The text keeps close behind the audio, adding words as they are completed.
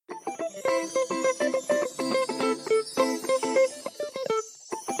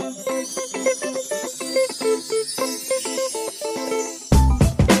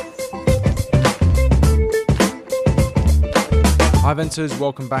Hi Venters,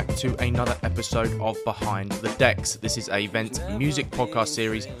 welcome back to another episode of Behind the Decks. This is a Vent music podcast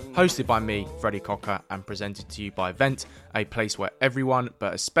series hosted by me, Freddie Cocker, and presented to you by Vent, a place where everyone,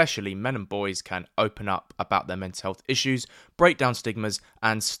 but especially men and boys, can open up about their mental health issues, break down stigmas,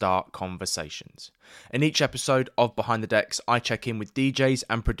 and start conversations. In each episode of Behind the Decks, I check in with DJs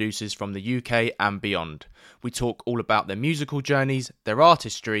and producers from the UK and beyond. We talk all about their musical journeys, their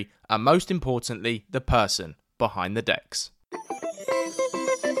artistry, and most importantly, the person behind the decks.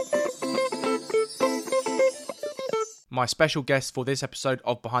 My special guest for this episode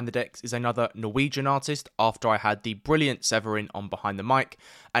of Behind the Decks is another Norwegian artist after I had the brilliant Severin on behind the mic,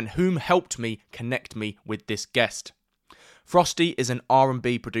 and whom helped me connect me with this guest. Frosty is an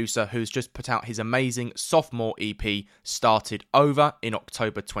R&B producer who's just put out his amazing sophomore EP, Started Over, in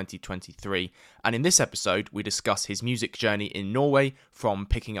October 2023. And in this episode, we discuss his music journey in Norway, from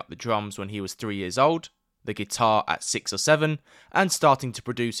picking up the drums when he was 3 years old, the guitar at 6 or 7, and starting to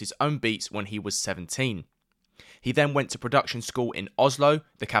produce his own beats when he was 17. He then went to production school in Oslo,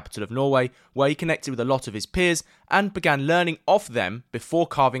 the capital of Norway, where he connected with a lot of his peers and began learning off them before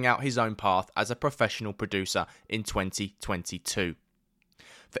carving out his own path as a professional producer in 2022.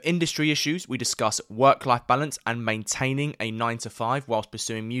 For industry issues, we discuss work-life balance and maintaining a 9-to-5 whilst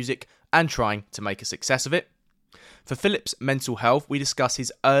pursuing music and trying to make a success of it. For Philip's mental health, we discuss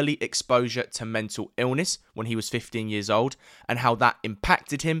his early exposure to mental illness when he was 15 years old and how that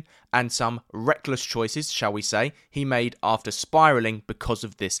impacted him, and some reckless choices, shall we say, he made after spiralling because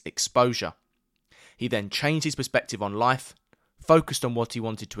of this exposure. He then changed his perspective on life, focused on what he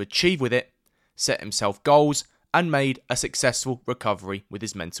wanted to achieve with it, set himself goals, and made a successful recovery with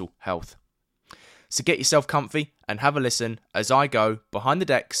his mental health. So get yourself comfy and have a listen as I go behind the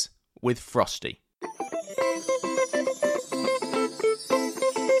decks with Frosty.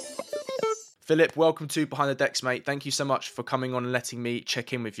 Philip, welcome to Behind the Decks, mate. Thank you so much for coming on and letting me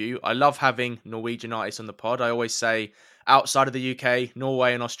check in with you. I love having Norwegian artists on the pod. I always say outside of the UK,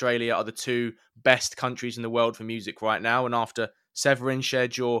 Norway and Australia are the two best countries in the world for music right now. And after Severin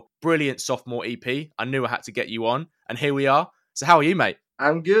shared your brilliant sophomore EP, I knew I had to get you on. And here we are. So how are you, mate?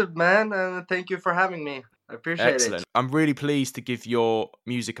 I'm good, man. And thank you for having me. I appreciate Excellent. it. I'm really pleased to give your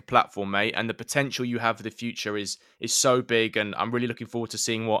music a platform, mate, and the potential you have for the future is so big, and I'm really looking forward to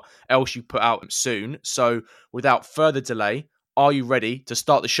seeing what else you put out soon. So without further delay, are you ready to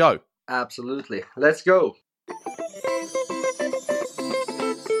start the show? Absolutely. Let's go.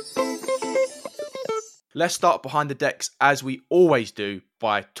 Let's start Behind the Decks, as we always do,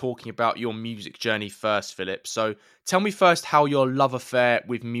 by talking about your music journey first, Philip. So tell me first how your love affair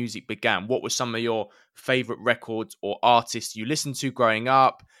with music began. What were some of your favourite records or artists you listened to growing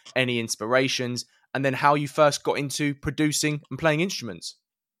up, any inspirations, and then how you first got into producing and playing instruments?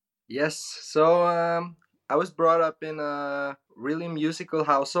 Yes. So I was brought up in a really musical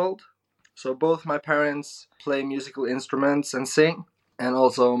household. So both my parents play musical instruments and sing, and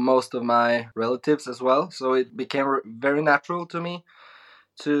also most of my relatives as well. So it became very natural to me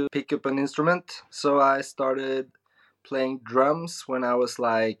to pick up an instrument. So I started playing drums when I was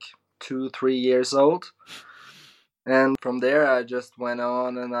like 2-3 years old. And from there I just went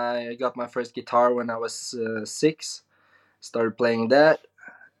on, and I got my first guitar when I was 6. Started playing that.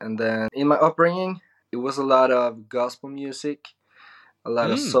 And then in my upbringing, it was a lot of gospel music, a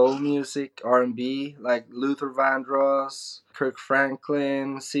lot of soul music, R&B, like Luther Vandross, Kirk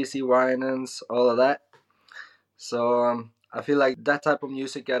Franklin, CeCe Winans, all of that. So I feel like that type of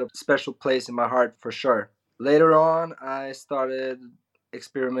music got a special place in my heart for sure. Later on, I started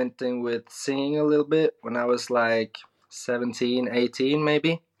experimenting with singing a little bit when I was like 17, 18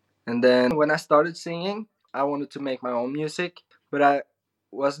 maybe. And then when I started singing, I wanted to make my own music, but I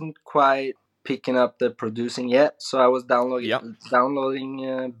wasn't quite picking up the producing yet. So I was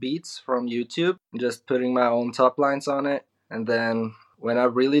downloading beats from YouTube, just putting my own top lines on it. And then when I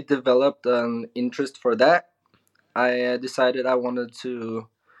really developed an interest for that, I decided I wanted to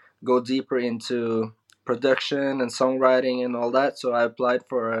go deeper into production and songwriting and all that. So I applied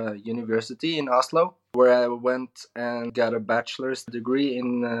for a university in Oslo, where I went and got a bachelor's degree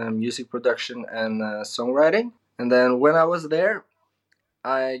in music production and songwriting. And then when I was there,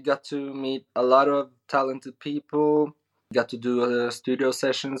 I got to meet a lot of talented people, got to do studio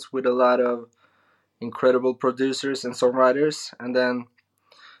sessions with a lot of incredible producers and songwriters. And then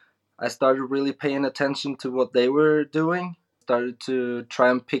I started really paying attention to what they were doing. Started to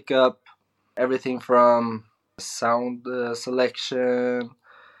try and pick up everything from sound selection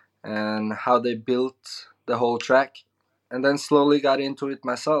and how they built the whole track, and then slowly got into it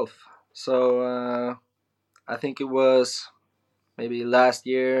myself. So I think it was maybe last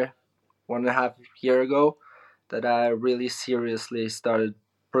year, 1.5 year ago, that I really seriously started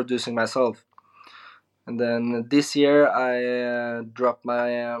producing myself. And then this year I dropped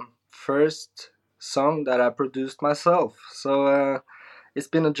my first song that I produced myself. So it's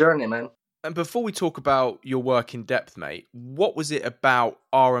been a journey, man. And before we talk about your work in depth, mate, what was it about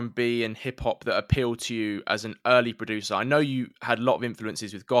R&B and hip hop that appealed to you as an early producer? I know you had a lot of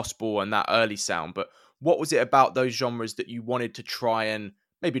influences with gospel and that early sound, but what was it about those genres that you wanted to try and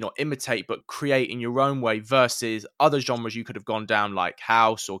maybe not imitate, but create in your own way versus other genres you could have gone down like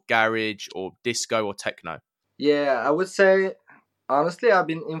house or garage or disco or techno? Yeah, I would say honestly, I've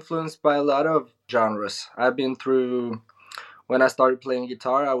been influenced by a lot of genres. I've been through when I started playing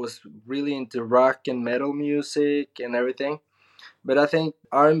guitar, I was really into rock and metal music and everything. But I think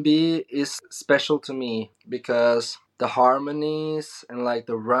R&B is special to me because the harmonies and like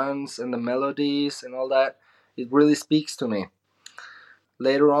the runs and the melodies and all that, it really speaks to me.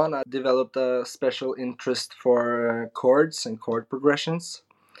 Later on, I developed a special interest for chords and chord progressions.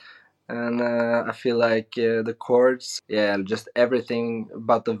 And I feel like the chords, yeah, just everything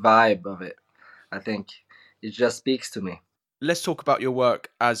about the vibe of it, I think it just speaks to me. Let's talk about your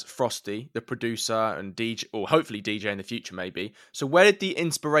work as Frosty, the producer and DJ, or hopefully DJ in the future, maybe. So, where did the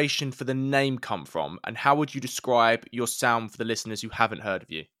inspiration for the name come from, and how would you describe your sound for the listeners who haven't heard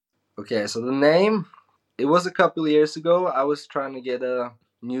of you? Okay, so the name, it was a couple years ago. I was trying to get a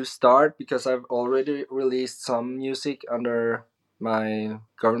new start because I've already released some music under my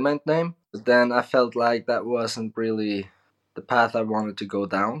government name. But then I felt like that wasn't really the path I wanted to go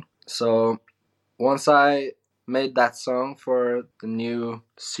down. So once I made that song for the new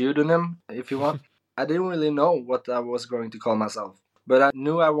pseudonym, if you want, I didn't really know what I was going to call myself. But I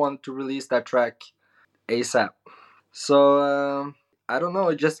knew I wanted to release that track ASAP. So I don't know,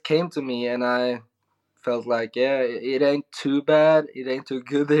 it just came to me and I felt like, yeah, it ain't too bad, it ain't too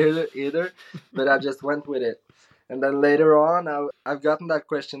good either, but I just went with it. And then later on, I've gotten that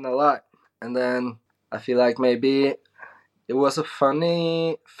question a lot. And then I feel like maybe it was a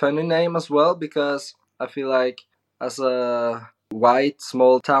funny name as well because I feel like as a white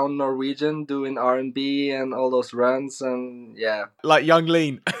small town Norwegian doing R&B and all those runs and yeah. Like Young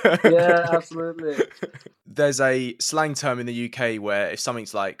Lean. Yeah, absolutely. There's a slang term in the UK where if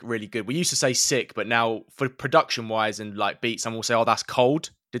something's like really good, we used to say sick, but now for production wise and like beats, someone will say, "Oh, that's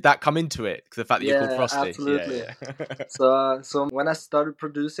cold." Did that come into it? The fact that you're called Yeah, Frosty. absolutely. Yeah, yeah. So when I started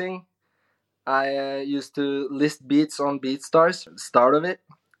producing, I used to list beats on BeatStars, start of it,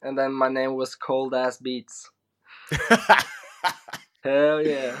 and then my name was Cold Ass Beats. Hell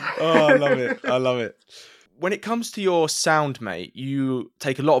yeah. Oh, I love it. I love it. When it comes to your sound, mate, you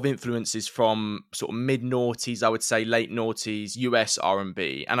take a lot of influences from sort of mid noughties, I would say late noughties, US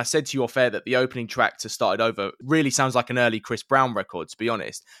R&B. And I said to you off air that the opening track to Started Over really sounds like an early Chris Brown record, to be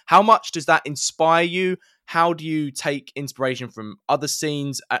honest. How much does that inspire you? How do you take inspiration from other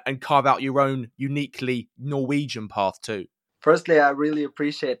scenes and carve out your own uniquely Norwegian path too? Firstly, I really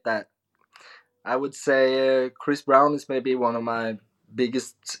appreciate that. I would say Chris Brown is maybe one of my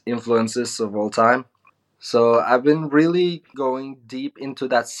biggest influences of all time. So I've been really going deep into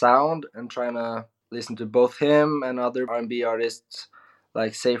that sound and trying to listen to both him and other R&B artists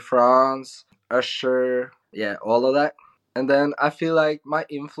like say France, Usher, yeah, all of that. And then I feel like my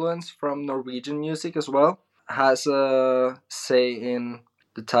influence from Norwegian music as well has a say in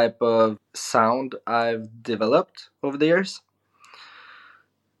the type of sound I've developed over the years.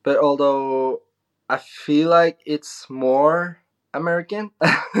 But although I feel like it's more American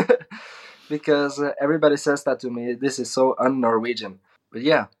because everybody says that to me. This is so un-Norwegian. But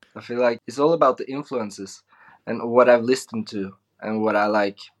yeah, I feel like it's all about the influences and what I've listened to and what I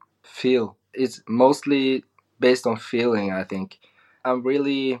like feel. It's mostly based on feeling, I think. I'm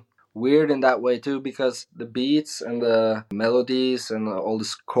really weird in that way too because the beats and the melodies and all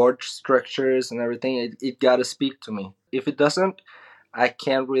the chord structures and everything, it gotta speak to me. If it doesn't, I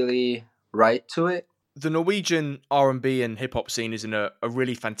can't really write to it. The Norwegian R&B and hip hop scene is in a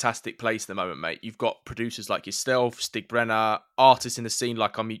really fantastic place at the moment, mate. You've got producers like yourself, Stig Brenner, artists in the scene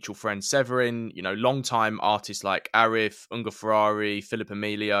like our mutual friend Severin, you know, long-time artists like Arif, Unga Ferrari, Philip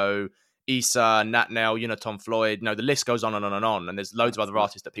Emilio, Issa, Nat Nell, you know, Tom Floyd. You know, the list goes on and on and on. And there's loads of other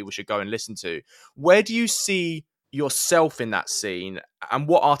artists that people should go and listen to. Where do you see yourself in that scene? And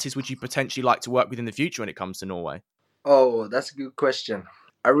what artists would you potentially like to work with in the future when it comes to Norway? Oh, that's a good question.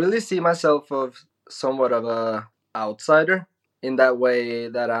 I really see myself of somewhat of a outsider in that way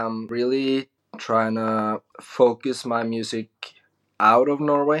that I'm really trying to focus my music out of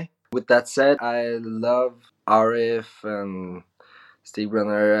Norway. With that said, I love Arif and Steve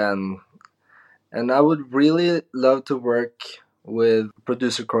Brunner, and I would really love to work with a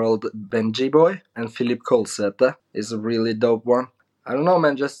producer called Benji Boy, and Philip Kolsete is a really dope one. I don't know,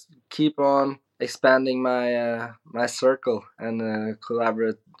 man. Just keep on expanding my circle and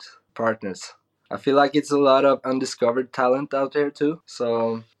collaborate partners. I feel like it's a lot of undiscovered talent out there too.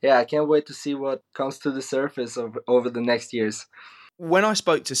 So yeah, I can't wait to see what comes to the surface over the next years. When I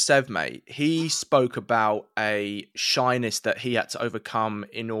spoke to Sev, mate, he spoke about a shyness that he had to overcome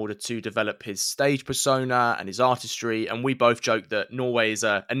in order to develop his stage persona and his artistry. And we both joked that Norway is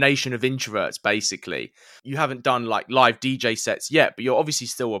a nation of introverts, basically. You haven't done like live DJ sets yet, but you're obviously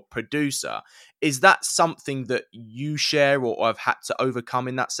still a producer. Is that something that you share or have had to overcome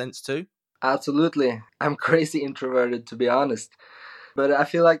in that sense too? Absolutely. I'm crazy introverted, to be honest. But I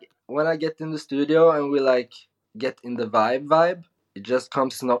feel like when I get in the studio and we like get in the vibe, it just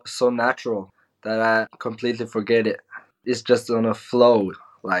comes so natural that I completely forget it. It's just on a flow.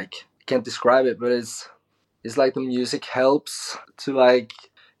 Like, can't describe it, but it's like the music helps to like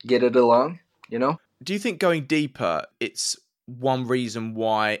get it along, you know? Do you think going deeper, it's one reason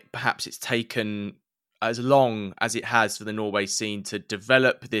why perhaps it's taken as long as it has for the Norway scene to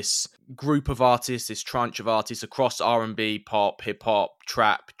develop this group of artists, this tranche of artists across R&B, pop, hip-hop,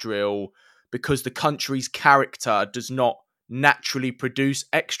 trap, drill, because the country's character does not naturally produce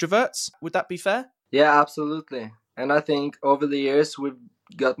extroverts? Would that be fair? Yeah, absolutely. And I think over the years we've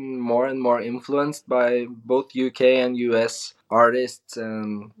gotten more and more influenced by both UK and US artists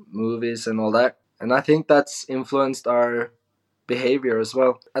and movies and all that. And I think that's influenced our behavior as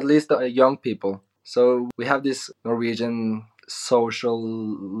well, at least the young people. So we have this Norwegian social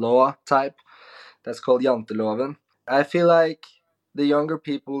law type that's called janteloven. I feel like the younger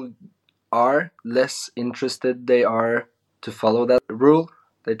people are less interested they are to follow that rule.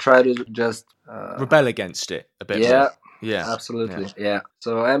 They try to just rebel against it a bit yeah, more. Yeah, absolutely, yeah.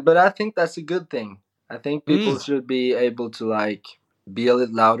 So, but I think that's a good thing. I think people should be able to like be a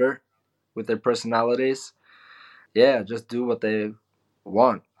little louder with their personalities. Yeah, just do what they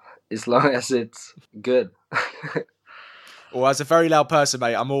want as long as it's good. Well, as a very loud person,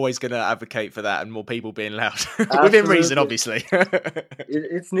 mate, I'm always going to advocate for that and more people being loud. Within reason, obviously.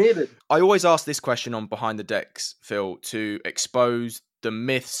 It's needed. I always ask this question on Behind the Decks, Phil, to expose the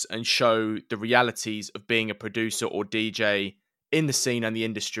myths and show the realities of being a producer or DJ in the scene and the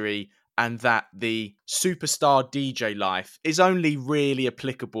industry, and that the superstar DJ life is only really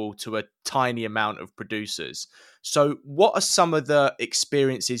applicable to a tiny amount of producers. So what are some of the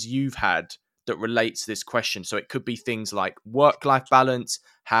experiences you've had that relates to this question? So it could be things like work-life balance,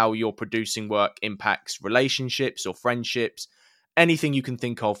 how your producing work impacts relationships or friendships, anything you can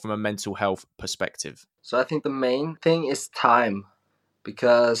think of from a mental health perspective. So I think the main thing is time,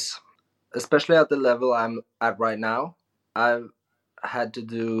 because especially at the level I'm at right now, I've had to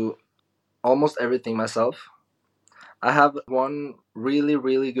do almost everything myself. I have one really,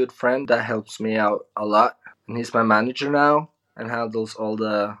 really good friend that helps me out a lot, and he's my manager now and handles all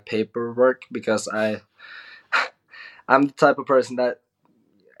the paperwork because I'm the type of person that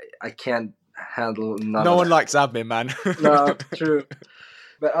I can't handle none No of one that. likes admin, man. No, true.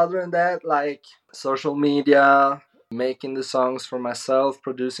 But other than that, like social media, making the songs for myself,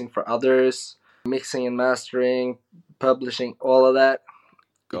 producing for others, mixing and mastering, publishing, all of that,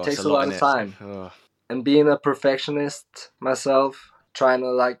 it takes a lot of time. Oh. And being a perfectionist myself, trying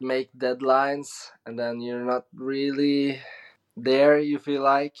to like make deadlines, and then you're not really there, you feel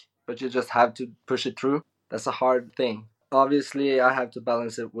like, but you just have to push it through. That's a hard thing. Obviously, I have to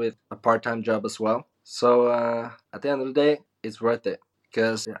balance it with a part-time job as well. So at the end of the day, it's worth it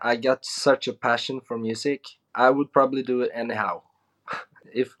because I got such a passion for music. I would probably do it anyhow.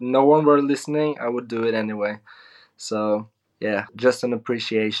 If no one were listening, I would do it anyway. So yeah, just an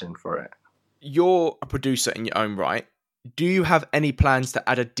appreciation for it. You're a producer in your own right. Do you have any plans to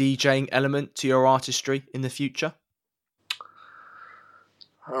add a DJing element to your artistry in the future?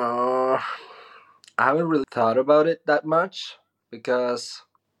 I haven't really thought about it that much because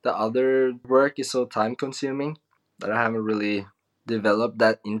the other work is so time consuming that I haven't really developed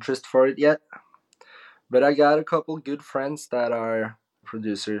that interest for it yet. But I got a couple good friends that are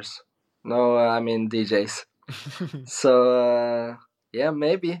producers. No, I mean DJs. So yeah,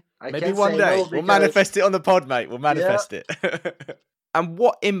 maybe. I Maybe can't one say day. no We'll because manifest it on the pod, mate. We'll manifest yeah. it. And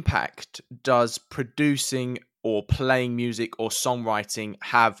what impact does producing or playing music or songwriting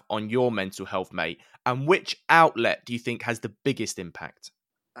have on your mental health, mate? And which outlet do you think has the biggest impact?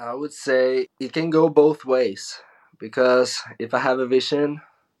 I would say it can go both ways because if I have a vision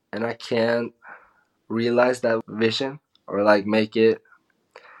and I can't realize that vision, or like make it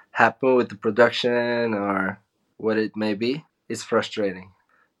happen with the production or what it may be, it's frustrating.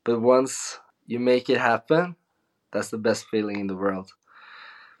 But once you make it happen, that's the best feeling in the world.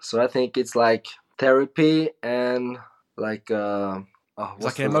 So I think it's like therapy and like It's what's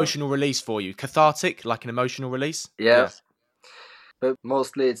like an the word? emotional release for you. Cathartic, like an emotional release. Yeah, Yeah. but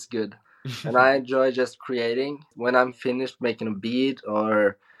mostly it's good. And I enjoy just creating. When I'm finished making a beat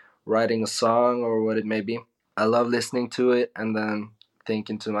or writing a song or what it may be, I love listening to it and then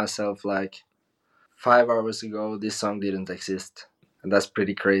thinking to myself like 5 hours ago this song didn't exist. And that's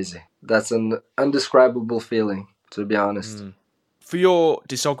pretty crazy. That's an undescribable feeling, to be honest. Mm. For your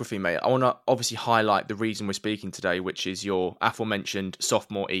discography, mate, I want to obviously highlight the reason we're speaking today, which is your aforementioned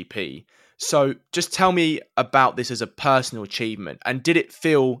sophomore EP. So just tell me about this as a personal achievement. And did it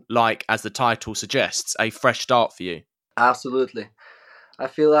feel like, as the title suggests, a fresh start for you? Absolutely. I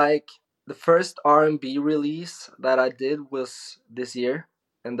feel like the first R&B release that I did was this year,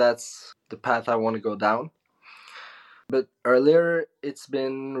 and that's the path I want to go down. But earlier, it's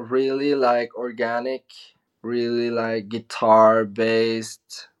been really like organic, really like guitar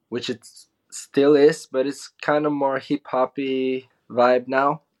based, which it still is, but it's kind of more hip hoppy vibe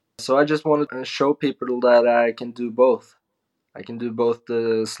now. So I just want to show people that I can do both. I can do both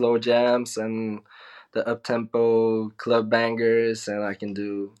the slow jams and the up tempo club bangers, and I can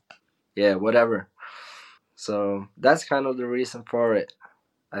do, yeah, whatever. So that's kind of the reason for it,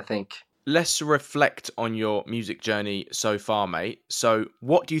 I think. Let's reflect on your music journey so far, mate. So,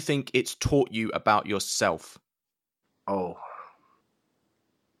 what do you think it's taught you about yourself? Oh,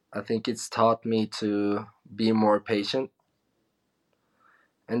 I think it's taught me to be more patient,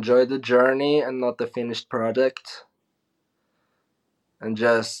 enjoy the journey and not the finished product, and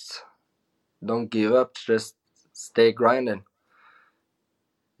just don't give up, just stay grinding.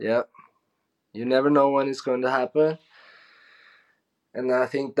 Yeah, you never know when it's going to happen, and I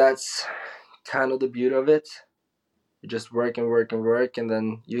think that's kind of the beauty of it. You just work and work and work, and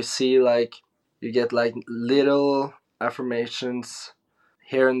then you see like you get like little affirmations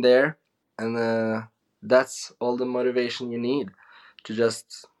here and there, and that's all the motivation you need to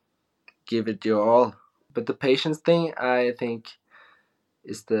just give it your all. But the patience thing, I think,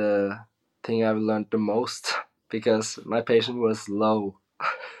 is the thing I've learned the most because my patience was low,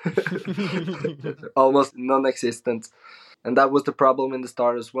 almost non-existent, and that was the problem in the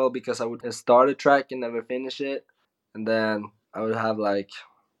start as well because I would start a track and never finish it, and then I would have like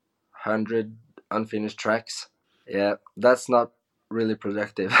 100 unfinished tracks. Yeah, that's not really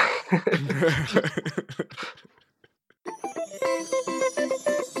productive.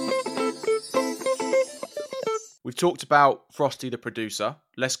 We've talked about Frosty the producer.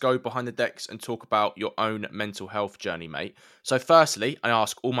 Let's go behind the decks and talk about your own mental health journey, mate. So, firstly, I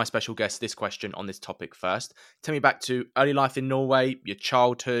ask all my special guests this question on this topic first. Tell me back to early life in Norway, your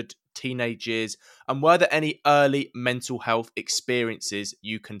childhood, teenage years, and were there any early mental health experiences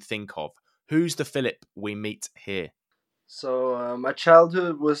you can think of? Who's the Philip we meet here? So, my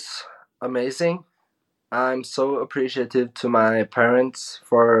childhood was amazing. I'm so appreciative to my parents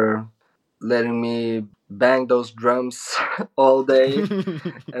for letting me bang those drums all day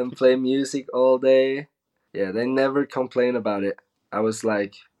and play music all day. Yeah, they never complain about it. I was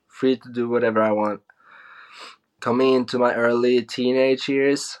like free to do whatever I want. Coming into my early teenage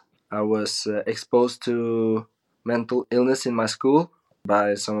years, I was exposed to mental illness in my school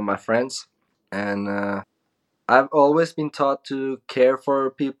by some of my friends, and I've always been taught to care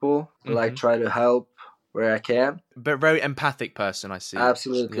for people, like try to help where I can. But very empathic person, I see. Yeah.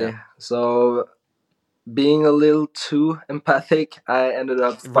 Absolutely. So being a little too empathic, I ended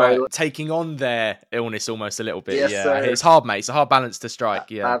up Right. spiraling. Taking on their illness almost a little bit. Yes, Yeah. It's sir. hard, mate. It's a hard balance to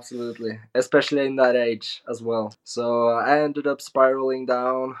strike. Yeah. Absolutely. Especially in that age as well. So I ended up spiraling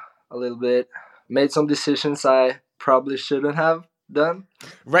down a little bit. Made some decisions I probably shouldn't have done.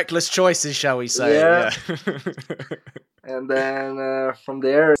 Reckless choices, shall we say. Yeah. Yeah. And then from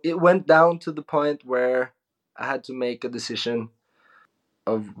there, it went down to the point where I had to make a decision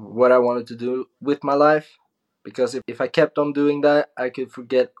of what I wanted to do with my life. Because if I kept on doing that, I could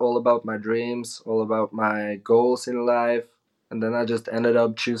forget all about my dreams, all about my goals in life. And then I just ended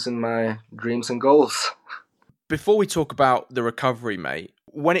up choosing my dreams and goals. Before we talk about the recovery, mate,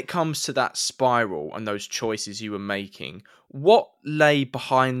 when it comes to that spiral and those choices you were making, what lay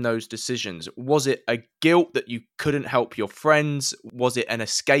behind those decisions? Was it a guilt that you couldn't help your friends? Was it an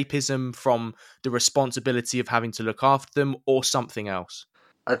escapism from the responsibility of having to look after them, or something else?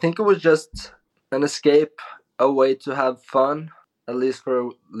 I think it was just an escape, a way to have fun, at least for a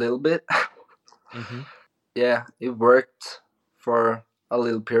little bit. Mm-hmm. Yeah, it worked for a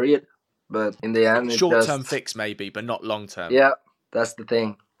little period. But in the end, it Short-term just... fix maybe, but not long-term. Yeah, that's the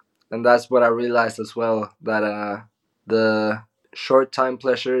thing. And that's what I realized as well, that the short time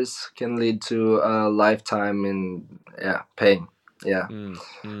pleasures can lead to a lifetime in pain. Yeah.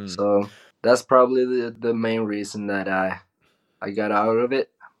 So that's probably the main reason that I got out of it.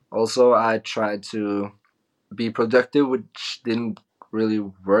 Also, I tried to be productive, which didn't really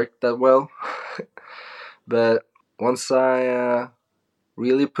work that well. But once I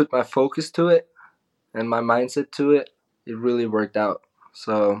really put my focus to it and my mindset to it, it really worked out.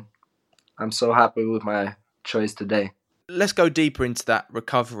 So I'm so happy with my choice today. Let's go deeper into that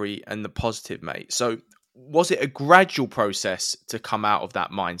recovery and the positive, mate. So, was it a gradual process to come out of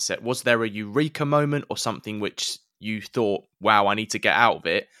that mindset? Was there a eureka moment or something which you thought, wow, I need to get out of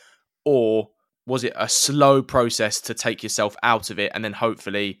it? Or was it a slow process to take yourself out of it and then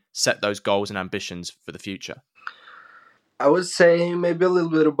hopefully set those goals and ambitions for the future? I would say maybe a little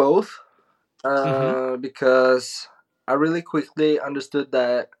bit of both, because I really quickly understood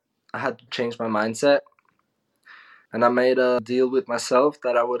that I had to change my mindset. And I made a deal with myself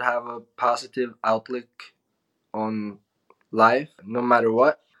that I would have a positive outlook on life no matter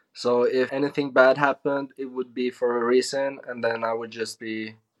what. So if anything bad happened, it would be for a reason, and then I would just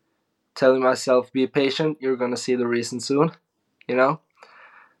be telling myself, be patient, you're gonna see the reason soon, you know?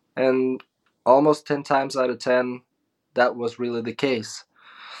 And almost 10 times out of 10, that was really the case.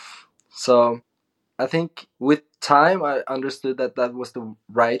 So I think with time, I understood that that was the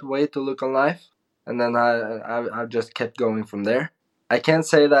right way to look on life, and then I just kept going from there. I can't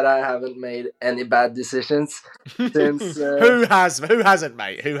say that I haven't made any bad decisions since. Who has? Who hasn't,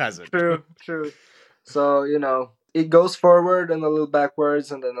 mate? Who hasn't? True. So it goes forward and a little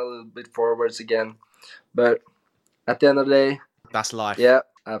backwards, and then a little bit forwards again. But at the end of the day, that's life. Yeah,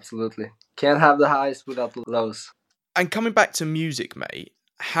 absolutely. Can't have the highs without the lows. And coming back to music, mate,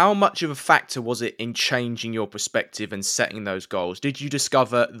 how much of a factor was it in changing your perspective and setting those goals? Did you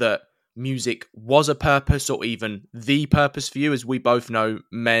discover that music was a purpose or even the purpose for you? As we both know,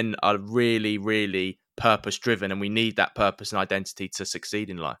 men are really, really purpose driven and we need that purpose and identity to succeed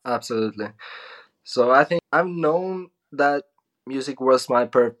in life. Absolutely. So I think I've known that music was my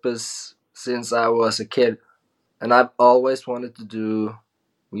purpose since I was a kid. And I've always wanted to do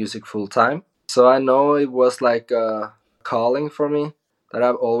music full time. So I know it was like a calling for me that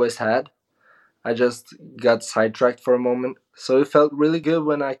I've always had. I just got sidetracked for a moment. So it felt really good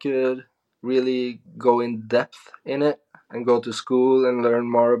when I could really go in depth in it and go to school and learn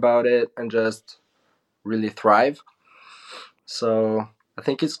more about it and just really thrive. So I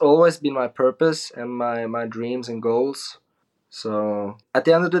think it's always been my purpose and my dreams and goals. So at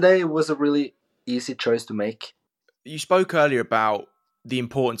the end of the day, it was a really easy choice to make. You spoke earlier about the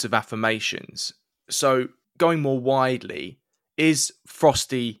importance of affirmations. So going more widely, is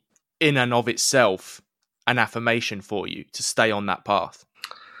Frosty in and of itself an affirmation for you to stay on that path?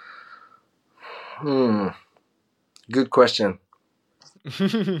 Good question.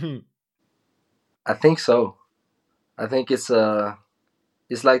 I think so. I think it's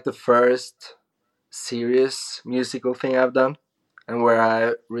like the first serious musical thing I've done, and where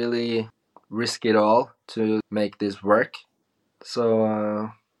I really risk it all to make this work.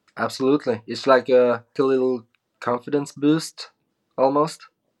 So absolutely, it's like a little confidence boost, almost.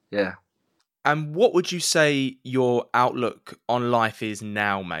 Yeah. And what would you say your outlook on life is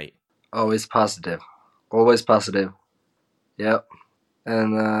now, mate? Always positive. Always positive. Yep.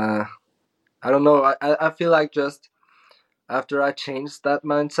 And I don't know. I feel like just after I changed that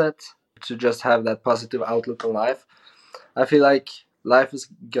mindset to just have that positive outlook on life, I feel like life is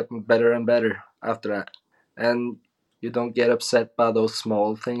getting better and better after that. And you don't get upset by those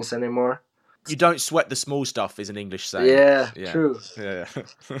small things anymore. You don't sweat the small stuff is an English saying. Yeah. True. Yeah.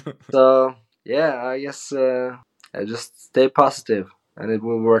 So, yeah, I guess I just stay positive and it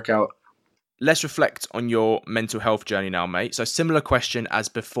will work out. Let's reflect on your mental health journey now, mate. So similar question as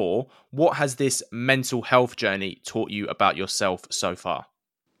before. What has this mental health journey taught you about yourself so far?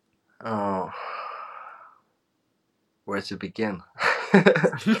 Oh, where to begin?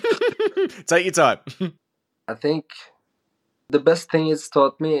 Take your time. I think the best thing it's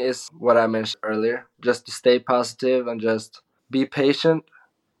taught me is what I mentioned earlier. Just to stay positive and just be patient,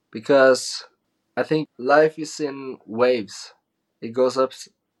 because I think life is in waves. It goes up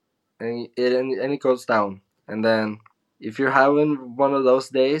and it goes down. And then if you're having one of those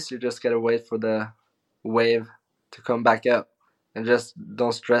days, you just gotta wait for the wave to come back up and just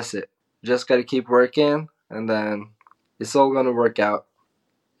don't stress it. Just gotta keep working, and then it's all gonna work out.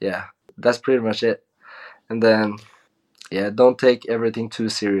 Yeah, that's pretty much it. And then, yeah, don't take everything too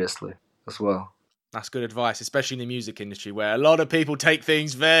seriously as well. That's good advice, especially in the music industry where a lot of people take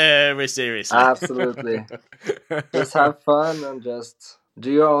things very seriously. Absolutely. Just have fun and just do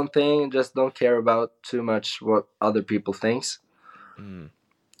your own thing and just don't care about too much what other people thinks.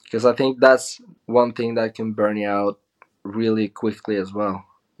 Because I think that's one thing that can burn you out really quickly as well.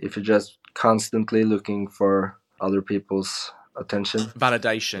 If you're just constantly looking for other people's attention.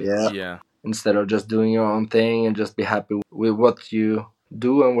 Validation. Yeah. Instead of just doing your own thing and just be happy with what you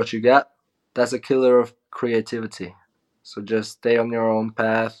do and what you get. That's a killer of creativity. So just stay on your own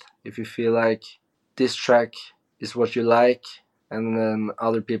path. If you feel like this track is what you like, and then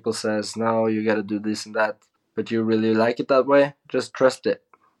other people says, no, you gotta do this and that, but you really like it that way, just trust it.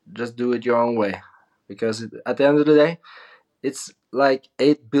 Just do it your own way. Because at the end of the day, it's like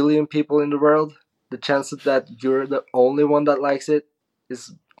 8 billion people in the world. The chances that you're the only one that likes it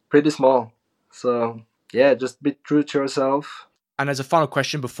is pretty small. So yeah, just be true to yourself. And as a final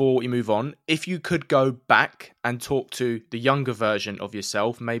question before we move on, if you could go back and talk to the younger version of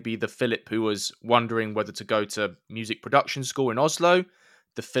yourself, maybe the Philip who was wondering whether to go to music production school in Oslo,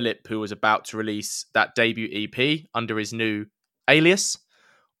 the Philip who was about to release that debut EP under his new alias,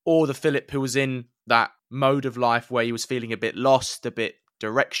 or the Philip who was in that mode of life where he was feeling a bit lost, a bit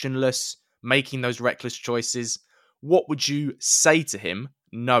directionless, making those reckless choices, what would you say to him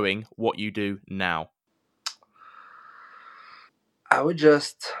knowing what you do now? I would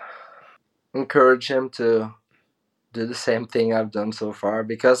just encourage him to do the same thing I've done so far,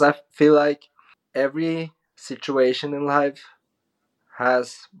 because I feel like every situation in life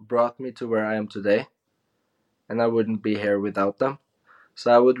has brought me to where I am today, and I wouldn't be here without them.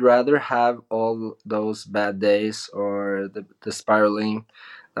 So I would rather have all those bad days or the spiraling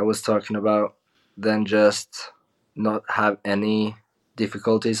I was talking about than just not have any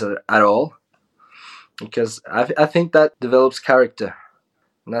difficulties at all. Because I think that develops character,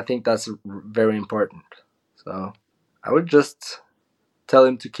 and I think that's very important. So I would just tell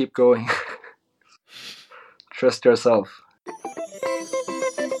him to keep going. Trust yourself.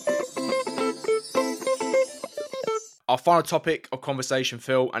 Our final topic of conversation,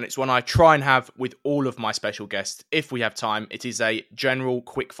 Phil, and it's one I try and have with all of my special guests if we have time. It is a general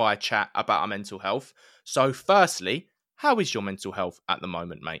quickfire chat about our mental health. So firstly, how is your mental health at the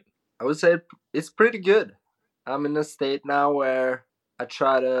moment, mate? I would say it's pretty good. I'm in a state now where I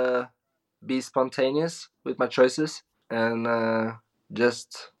try to be spontaneous with my choices and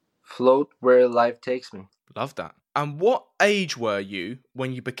just float where life takes me. Love that. And what age were you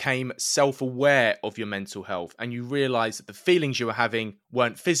when you became self-aware of your mental health and you realised that the feelings you were having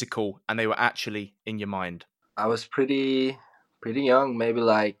weren't physical and they were actually in your mind? I was pretty young, maybe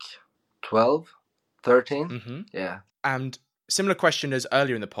like 12, 13. Mm-hmm. Yeah. And similar question as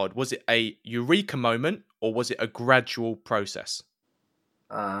earlier in the pod, was it a eureka moment or was it a gradual process?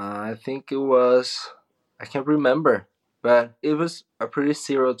 I think it was, I can't remember, but it was a pretty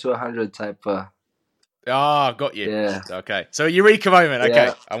 0 to 100 type. Got you. Yeah. Okay. So a eureka moment. Okay.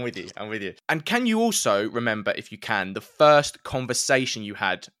 Yeah. I'm with you. And can you also remember, if you can, the first conversation you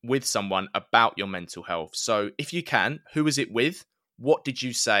had with someone about your mental health? So if you can, who was it with? What did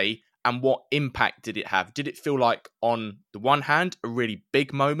you say? And what impact did it have? Did it feel like, on the one hand, a really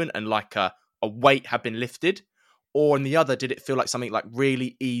big moment and like a weight had been lifted? Or on the other, did it feel like something like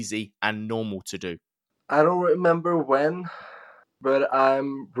really easy and normal to do? I don't remember when, but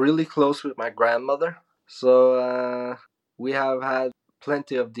I'm really close with my grandmother. So we have had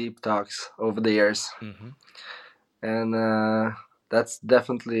plenty of deep talks over the years. Mm-hmm. And that's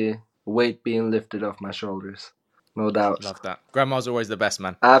definitely weight being lifted off my shoulders. No doubt. Love that. Grandma's always the best,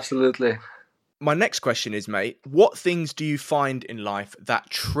 man. Absolutely. My next question is, mate, what things do you find in life that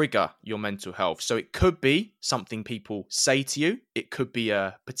trigger your mental health? So it could be something people say to you. It could be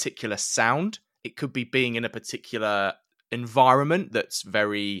a particular sound. It could be being in a particular environment that's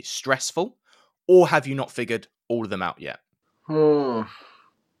very stressful. Or have you not figured all of them out yet?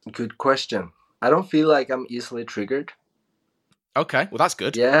 Good question. I don't feel like I'm easily triggered. Okay, well, that's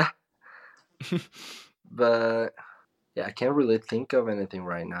good. Yeah. But yeah, I can't really think of anything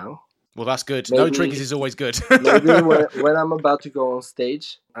right now. Well, that's good. Maybe, no triggers is always good. Maybe when I'm about to go on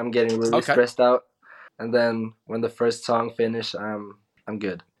stage, I'm getting really stressed out. And then when the first song finishes, I'm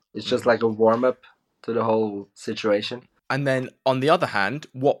good. It's just like a warm-up to the whole situation. And then, on the other hand,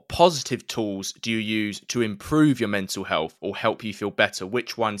 what positive tools do you use to improve your mental health or help you feel better?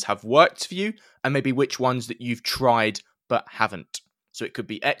 Which ones have worked for you, and maybe which ones that you've tried but haven't? So it could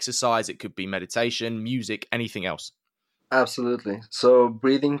be exercise, it could be meditation, music, anything else. Absolutely. So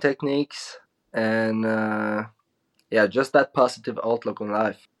breathing techniques and just that positive outlook on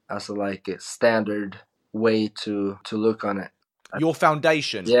life as a standard way to look on it. Your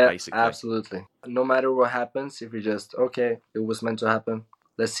foundation, Yeah, basically. absolutely. No matter what happens, if you just, okay, it was meant to happen,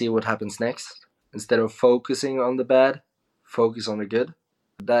 let's see what happens next. Instead of focusing on the bad, focus on the good.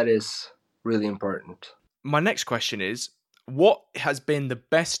 That is really important. My next question is, what has been the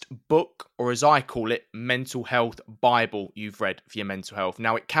best book, or as I call it, mental health Bible you've read for your mental health?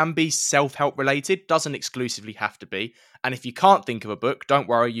 Now, it can be self-help related, doesn't exclusively have to be. And if you can't think of a book, don't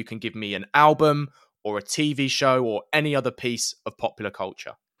worry, you can give me an album or a TV show or any other piece of popular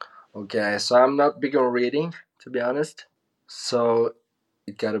culture. Okay, so I'm not big on reading, to be honest. So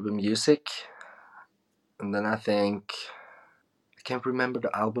it gotta be music. And then I can't remember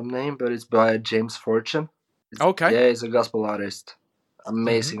the album name, but it's by James Fortune. Okay. Yeah, he's a gospel artist.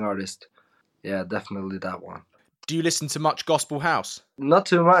 Amazing artist. Yeah, definitely that one. Do you listen to much gospel house? Not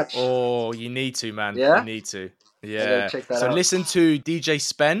too much. Oh, you need to, man. Yeah? You need to. I Yeah. gotta check that So out. listen to DJ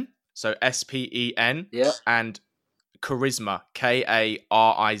Spen, so Spen, Yeah. and Charisma,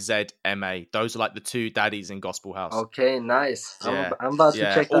 Karizma. Those are like the two daddies in gospel house. Okay, nice. Yeah. I'm about to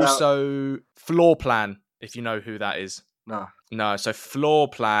check that out. Also, Floor Plan, if you know who that is. No. So Floor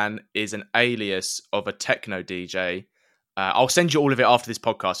Plan is an alias of a techno DJ. I'll send you all of it after this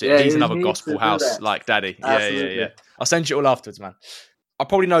podcast. Yeah, He's you another need gospel to do house that. like daddy. Absolutely. Yeah. I'll send you all afterwards, man. I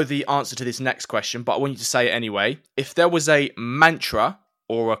probably know the answer to this next question, but I want you to say it anyway. If there was a mantra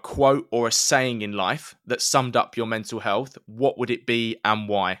or a quote or a saying in life that summed up your mental health, what would it be and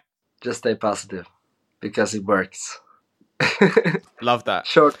why? Just stay positive, because it works. Love that.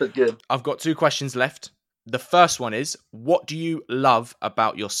 Short but good. I've got 2 questions left. The first one is, what do you love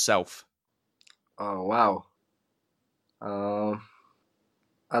about yourself? Oh, wow. I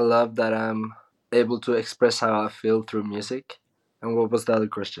love that I'm able to express how I feel through music. And what was the other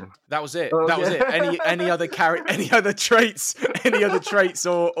question? That was it. Okay. That was it. Any other traits, any other traits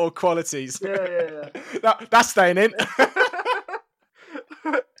or qualities? Yeah. That's staying in.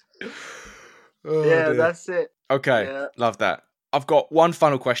 Oh, yeah, dear. that's it. Okay, Yeah. Love that. I've got one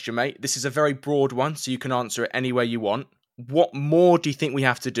final question, mate. This is a very broad one, so you can answer it any way you want. What more do you think we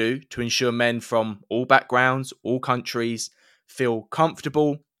have to do to ensure men from all backgrounds, all countries, feel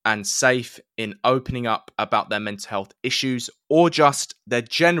comfortable and safe in opening up about their mental health issues or just their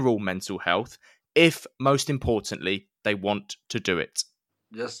general mental health, if, most importantly, they want to do it?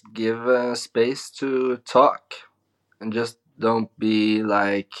 Just give space to talk. And just don't be,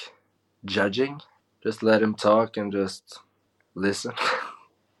 judging. Just let him talk and just listen.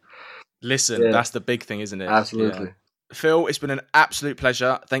 Listen, Yeah. That's the big thing, isn't it? Absolutely. Yeah. Phil, it's been an absolute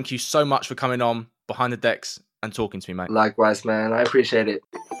pleasure. Thank you so much for coming on Behind the Decks and talking to me, mate. Likewise, man. I appreciate it.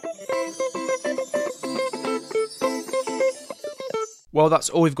 Well, that's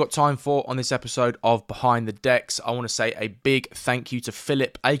all we've got time for on this episode of Behind the Decks. I want to say a big thank you to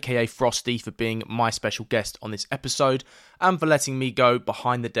Philip, aka Frosty, for being my special guest on this episode and for letting me go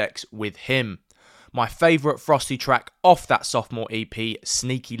behind the decks with him. My favourite Frosty track off that sophomore EP,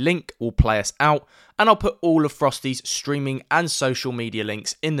 Sneaky Link, will play us out, and I'll put all of Frosty's streaming and social media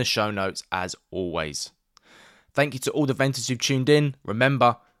links in the show notes as always. Thank you to all the Venters who've tuned in.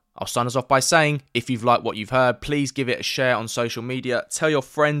 Remember, I'll sign us off by saying, if you've liked what you've heard, please give it a share on social media. Tell your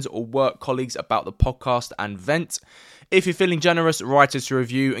friends or work colleagues about the podcast and Vent. If you're feeling generous, write us a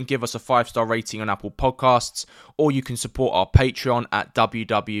review and give us a 5-star rating on Apple Podcasts. Or you can support our Patreon at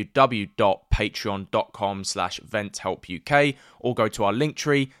www.patreon.com/VentHelpUK or go to our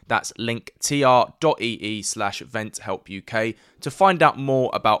Linktree, that's linktr.ee/VentHelpUK, to find out more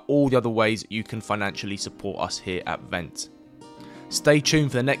about all the other ways you can financially support us here at Vent. Stay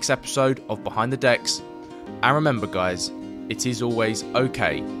tuned for the next episode of Behind the Decks. And remember, guys, it is always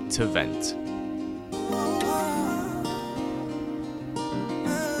okay to vent.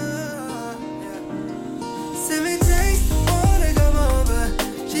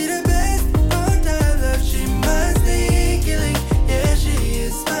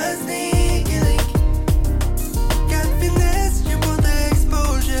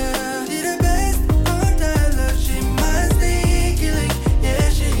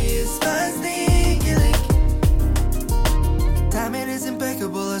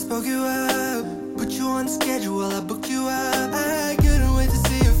 Spoke you out.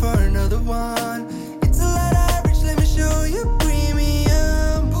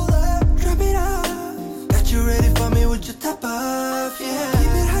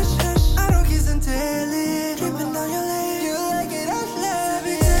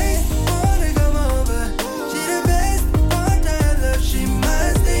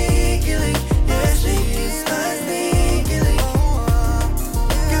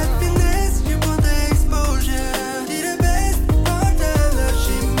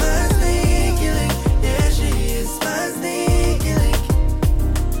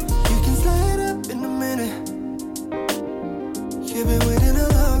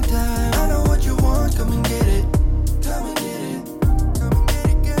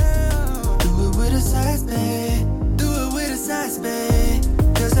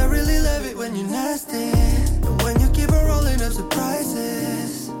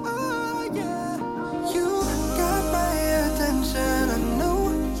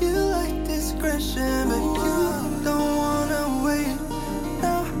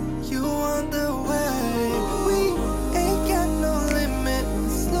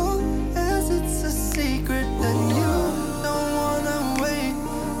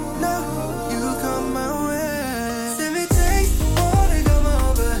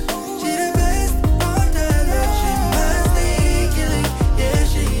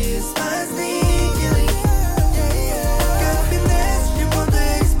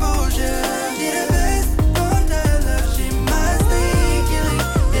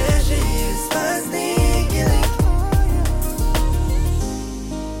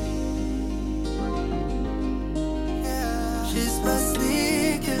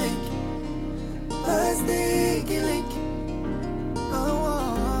 sneaking